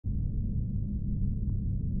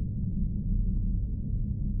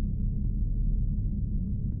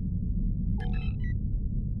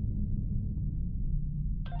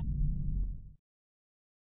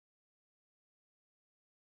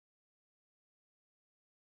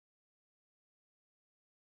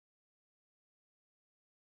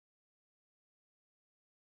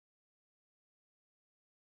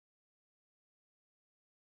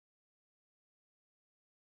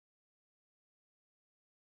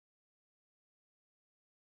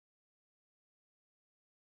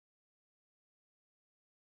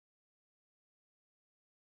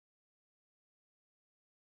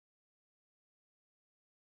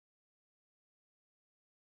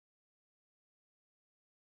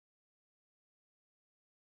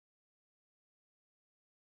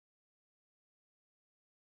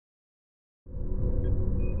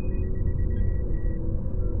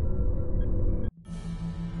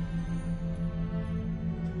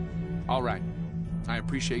All right. I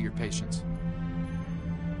appreciate your patience.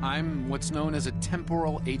 I'm what's known as a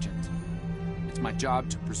temporal agent. It's my job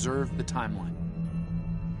to preserve the timeline.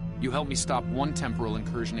 You helped me stop one temporal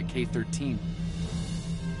incursion at K-13.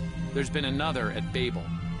 There's been another at Babel,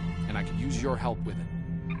 and I could use your help with it.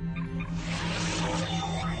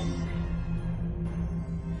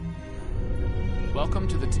 Welcome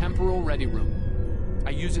to the Temporal Ready Room. I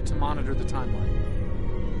use it to monitor the timeline.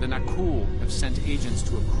 The Nakul have sent agents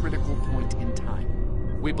to a critical point in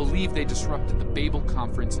time. We believe they disrupted the Babel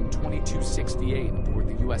Conference in 2268 aboard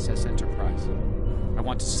the USS Enterprise. I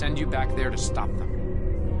want to send you back there to stop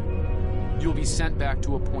them. You'll be sent back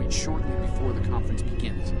to a point shortly before the conference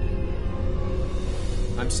begins.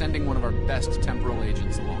 I'm sending one of our best temporal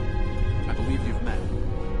agents along. I believe you've met.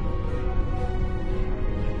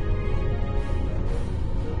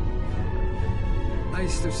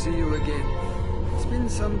 Nice to see you again. It's been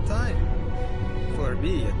some time. For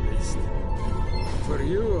me, at least. For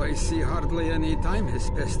you, I see hardly any time has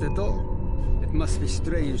passed at all. It must be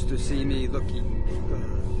strange to see me looking...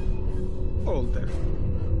 older.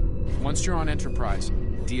 Once you're on Enterprise,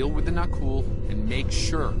 deal with the Nakul and make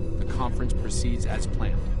sure the conference proceeds as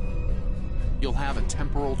planned. You'll have a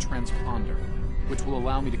temporal transponder, which will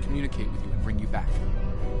allow me to communicate with you and bring you back.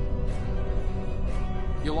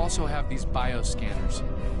 You'll also have these bioscanners.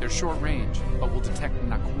 They're short range, but will detect the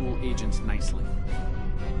Nakul agents nicely.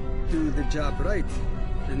 Do the job right,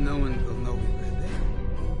 and no one will know we were there.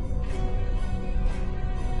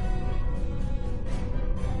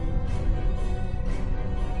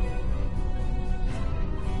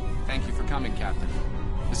 Thank you for coming, Captain.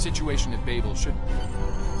 The situation at Babel should...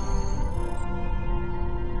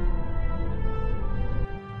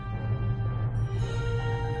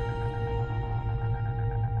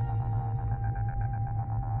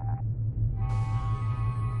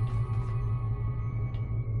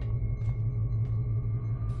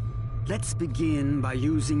 Let's begin by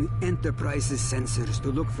using Enterprise's sensors to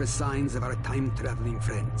look for signs of our time-traveling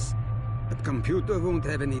friends. The computer won't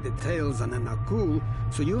have any details on the Nakul,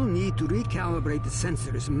 so you'll need to recalibrate the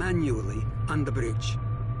sensors manually on the bridge.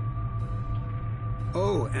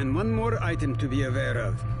 Oh, and one more item to be aware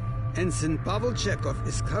of. Ensign Pavel Chekhov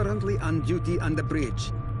is currently on duty on the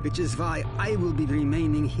bridge, which is why I will be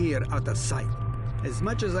remaining here out of sight. As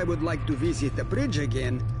much as I would like to visit the bridge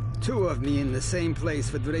again, two of me in the same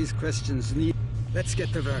place would raise questions. Let's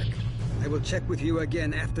get to work. I will check with you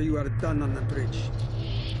again after you are done on the bridge.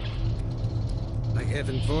 I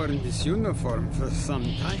haven't worn this uniform for some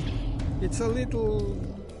time. It's a little...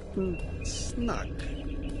 snug.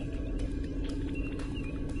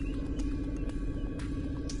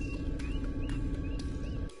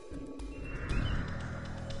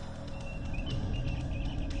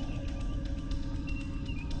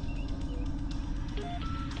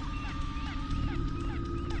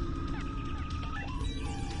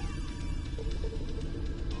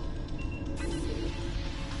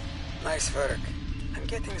 Nice work. I'm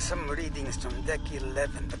getting some readings from Deck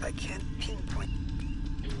 11, but I can't pinpoint...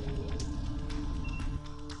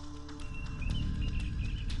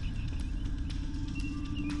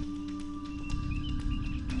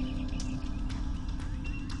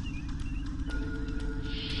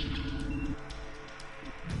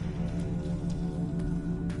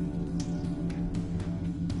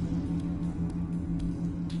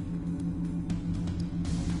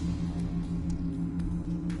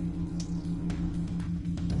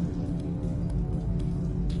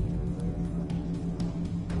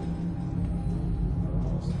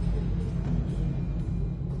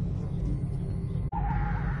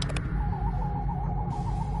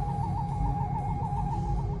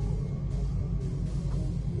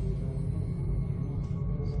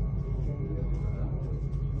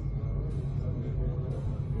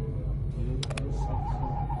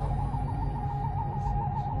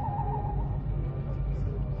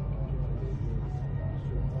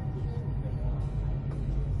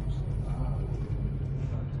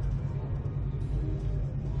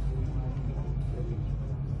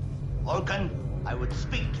 Vulcan, I would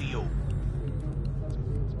speak to you.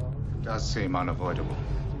 Does seem unavoidable.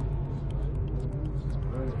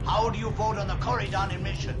 How do you vote on the Corridon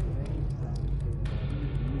emission?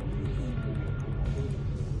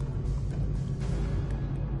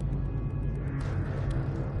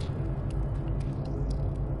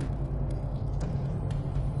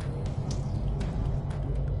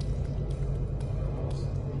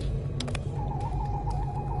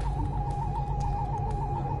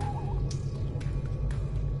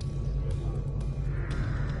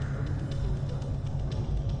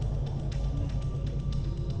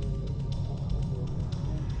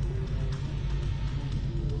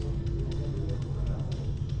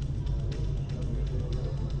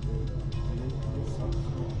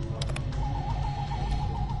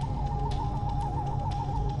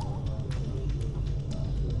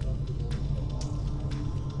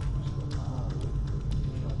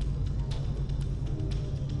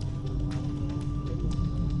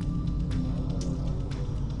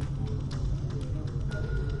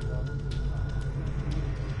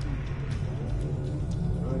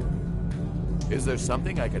 Is there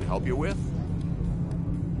something I can help you with?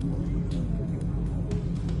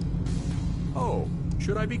 Oh,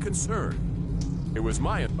 should I be concerned? It was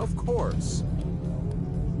my... Of course.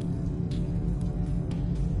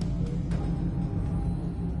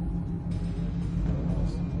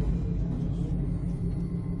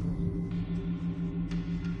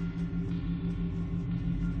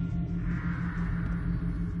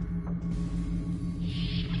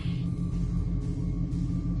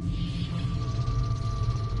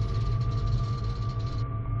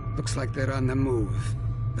 Looks like they're on the move,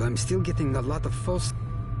 though I'm still getting a lot of false...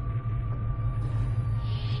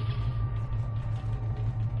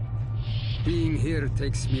 Being here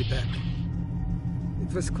takes me back.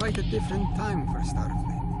 It was quite a different time for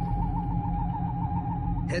Starfleet.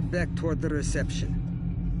 Head back toward the reception.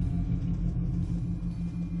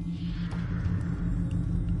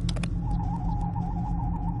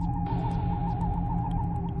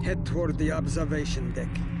 Head toward the observation deck.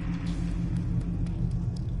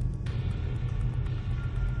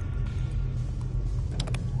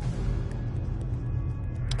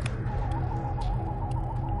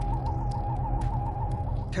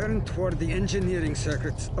 Turn toward the engineering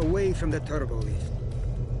circuits, away from the turbo lift.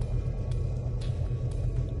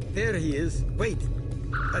 There he is. Wait,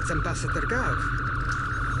 that's Ambassador Gav.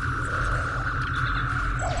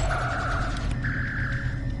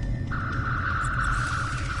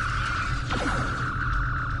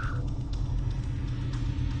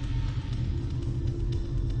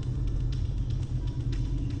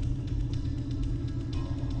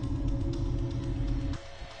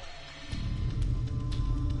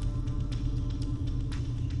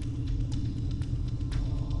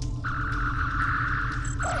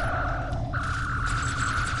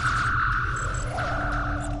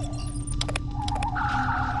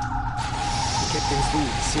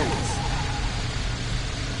 Serious.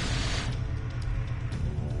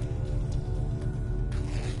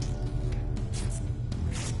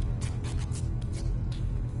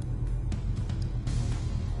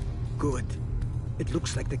 Good. It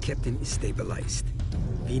looks like the captain is stabilized.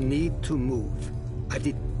 We need to move. I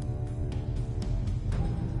did...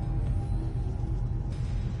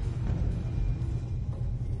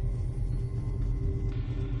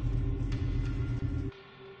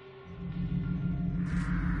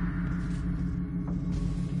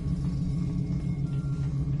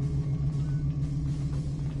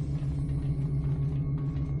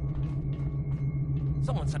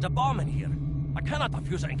 Someone set a bomb in here. I cannot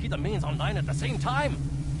defuse it and keep the mains online at the same time.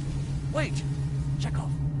 Wait,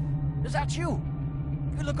 Chekhov, is that you?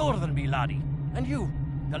 You look older than me, laddie. And you,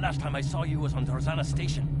 the last time I saw you was on Tarzana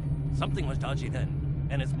Station. Something was dodgy then,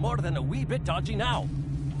 and it's more than a wee bit dodgy now.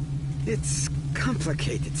 It's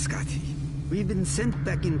complicated, Scotty. We've been sent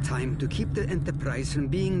back in time to keep the Enterprise from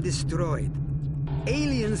being destroyed.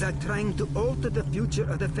 Aliens are trying to alter the future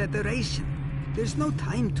of the Federation. There's no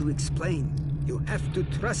time to explain. You have to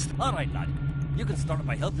trust... All right, lad. You can start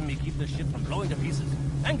by helping me keep this ship from blowing to pieces.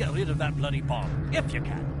 And get rid of that bloody bomb, if you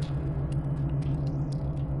can.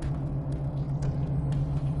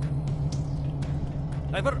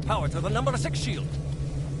 Divert power to the number 6 shield.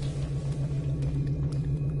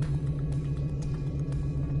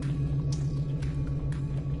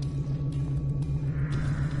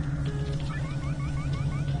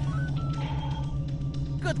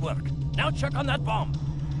 Good work. Now check on that bomb.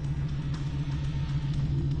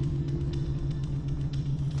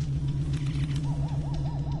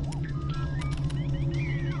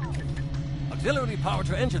 Auxiliary power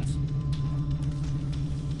to engines.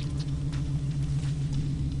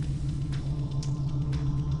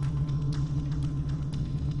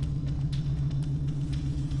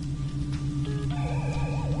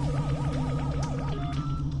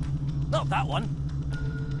 Not that one.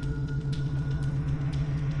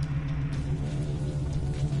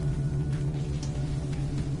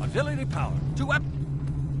 Auxiliary power to weapon.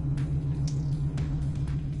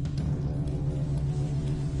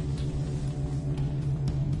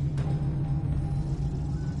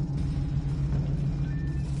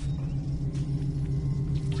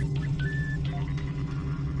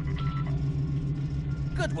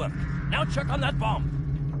 Good work. Now check on that bomb.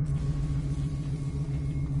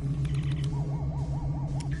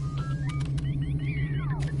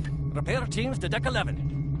 Repair teams to Deck 11.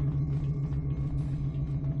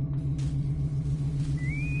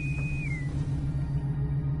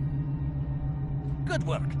 Good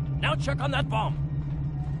work. Now check on that bomb.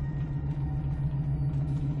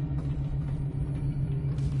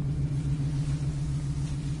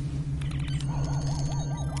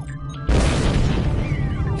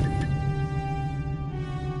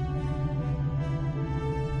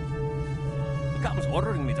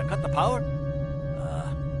 ordering me to cut the power?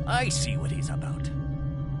 I see what he's about.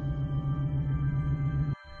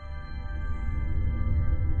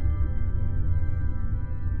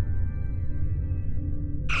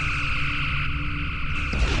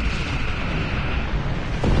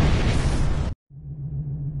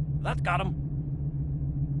 That got him.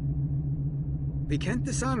 We can't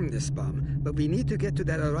disarm this bomb, but we need to get to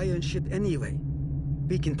that Orion ship anyway.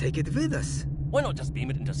 We can take it with us. Why not just beam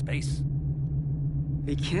it into space?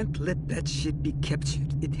 We can't let that ship be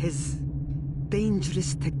captured. It has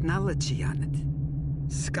dangerous technology on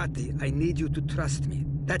it. Scotty, I need you to trust me.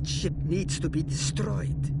 That ship needs to be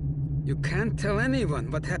destroyed. You can't tell anyone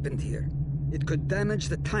what happened here. It could damage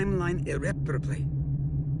the timeline irreparably.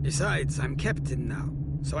 Besides, I'm captain now,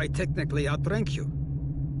 so I technically outrank you.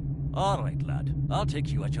 All right, lad. I'll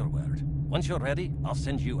take you at your word. Once you're ready, I'll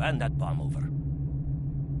send you and that bomb over.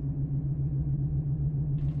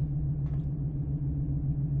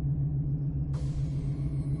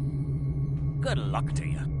 Good luck to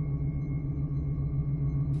you.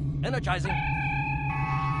 Energizing.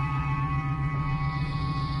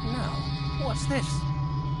 Now, what's this?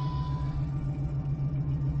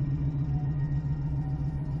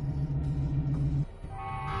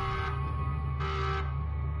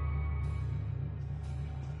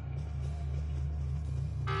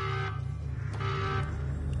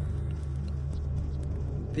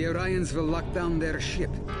 The Orions will lock down their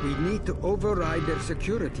ship. We need to override their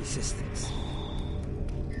security systems.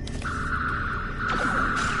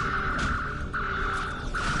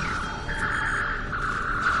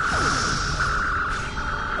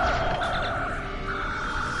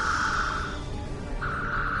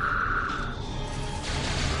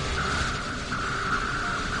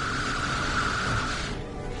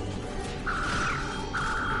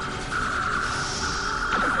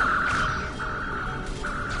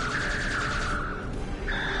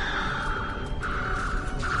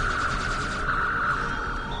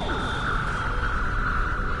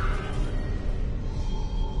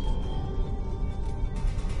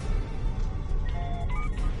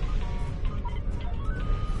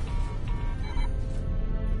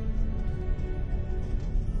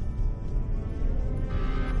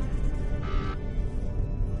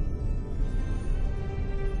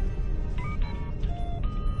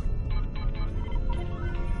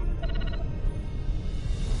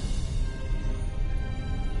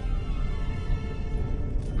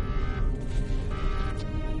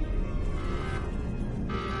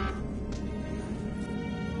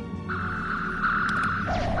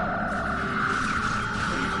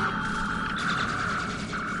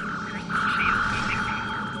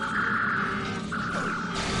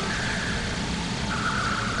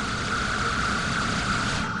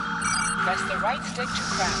 Press the right stick to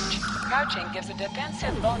crouch. Crouching gives a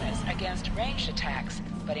defensive bonus against ranged attacks,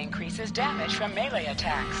 but increases damage from melee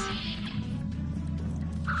attacks.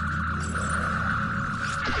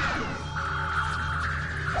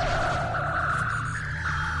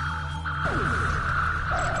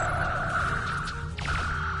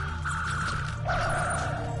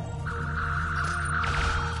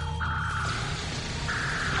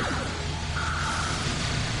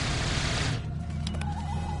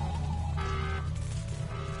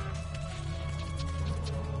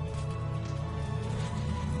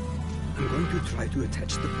 I'm going to try to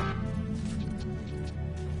attach the bomb.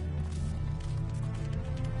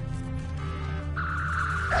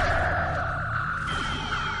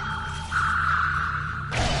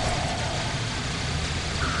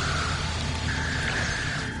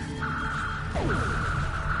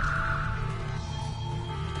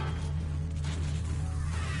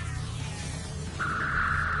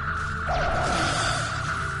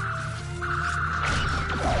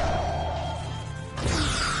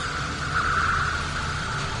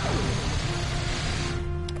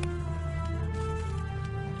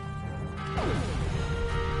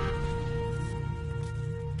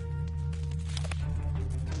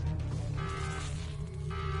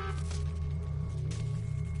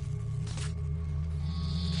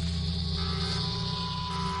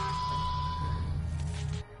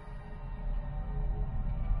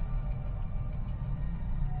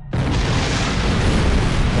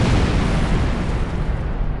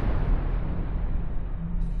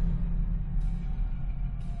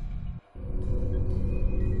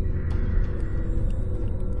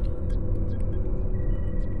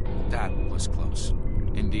 That was close.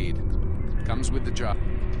 Indeed. Comes with the job.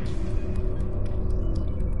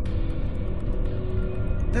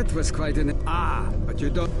 That was quite an... but you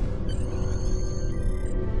don't...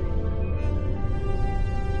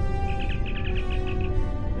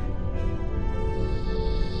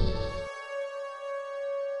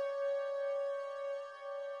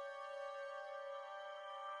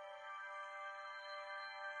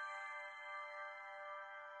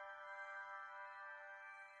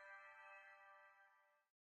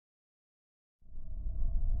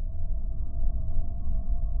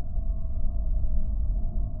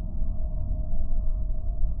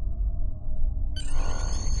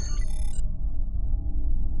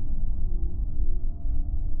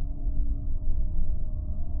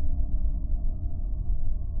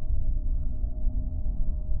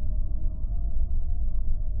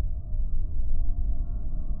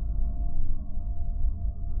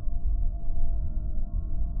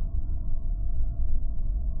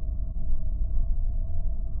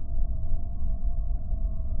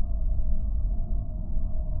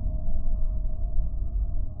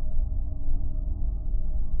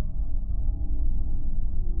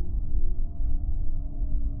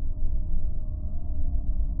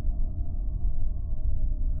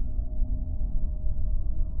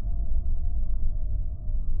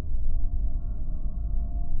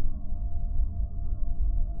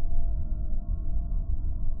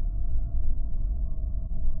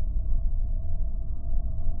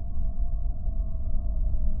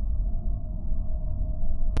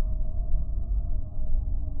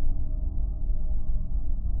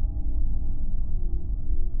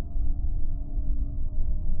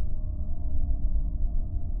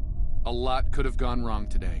 A lot could have gone wrong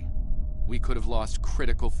today. We could have lost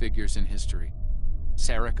critical figures in history.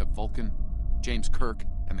 Sarek of Vulcan, James Kirk,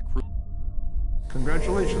 and the crew.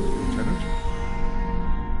 Congratulations, Lieutenant.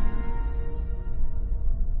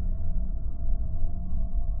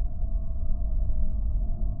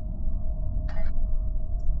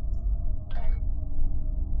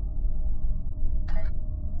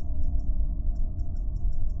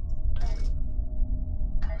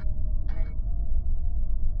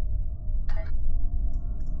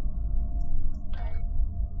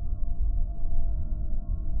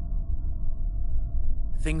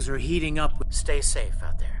 Things are heating up. Stay safe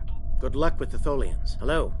out there. Good luck with the Tholians.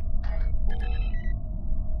 Hello.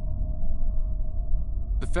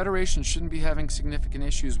 The Federation shouldn't be having significant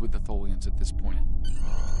issues with the Tholians at this point.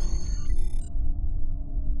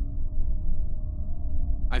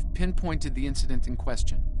 I've pinpointed the incident in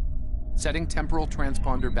question, setting temporal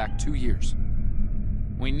transponder back 2 years.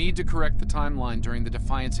 We need to correct the timeline during the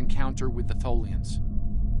Defiance encounter with the Tholians.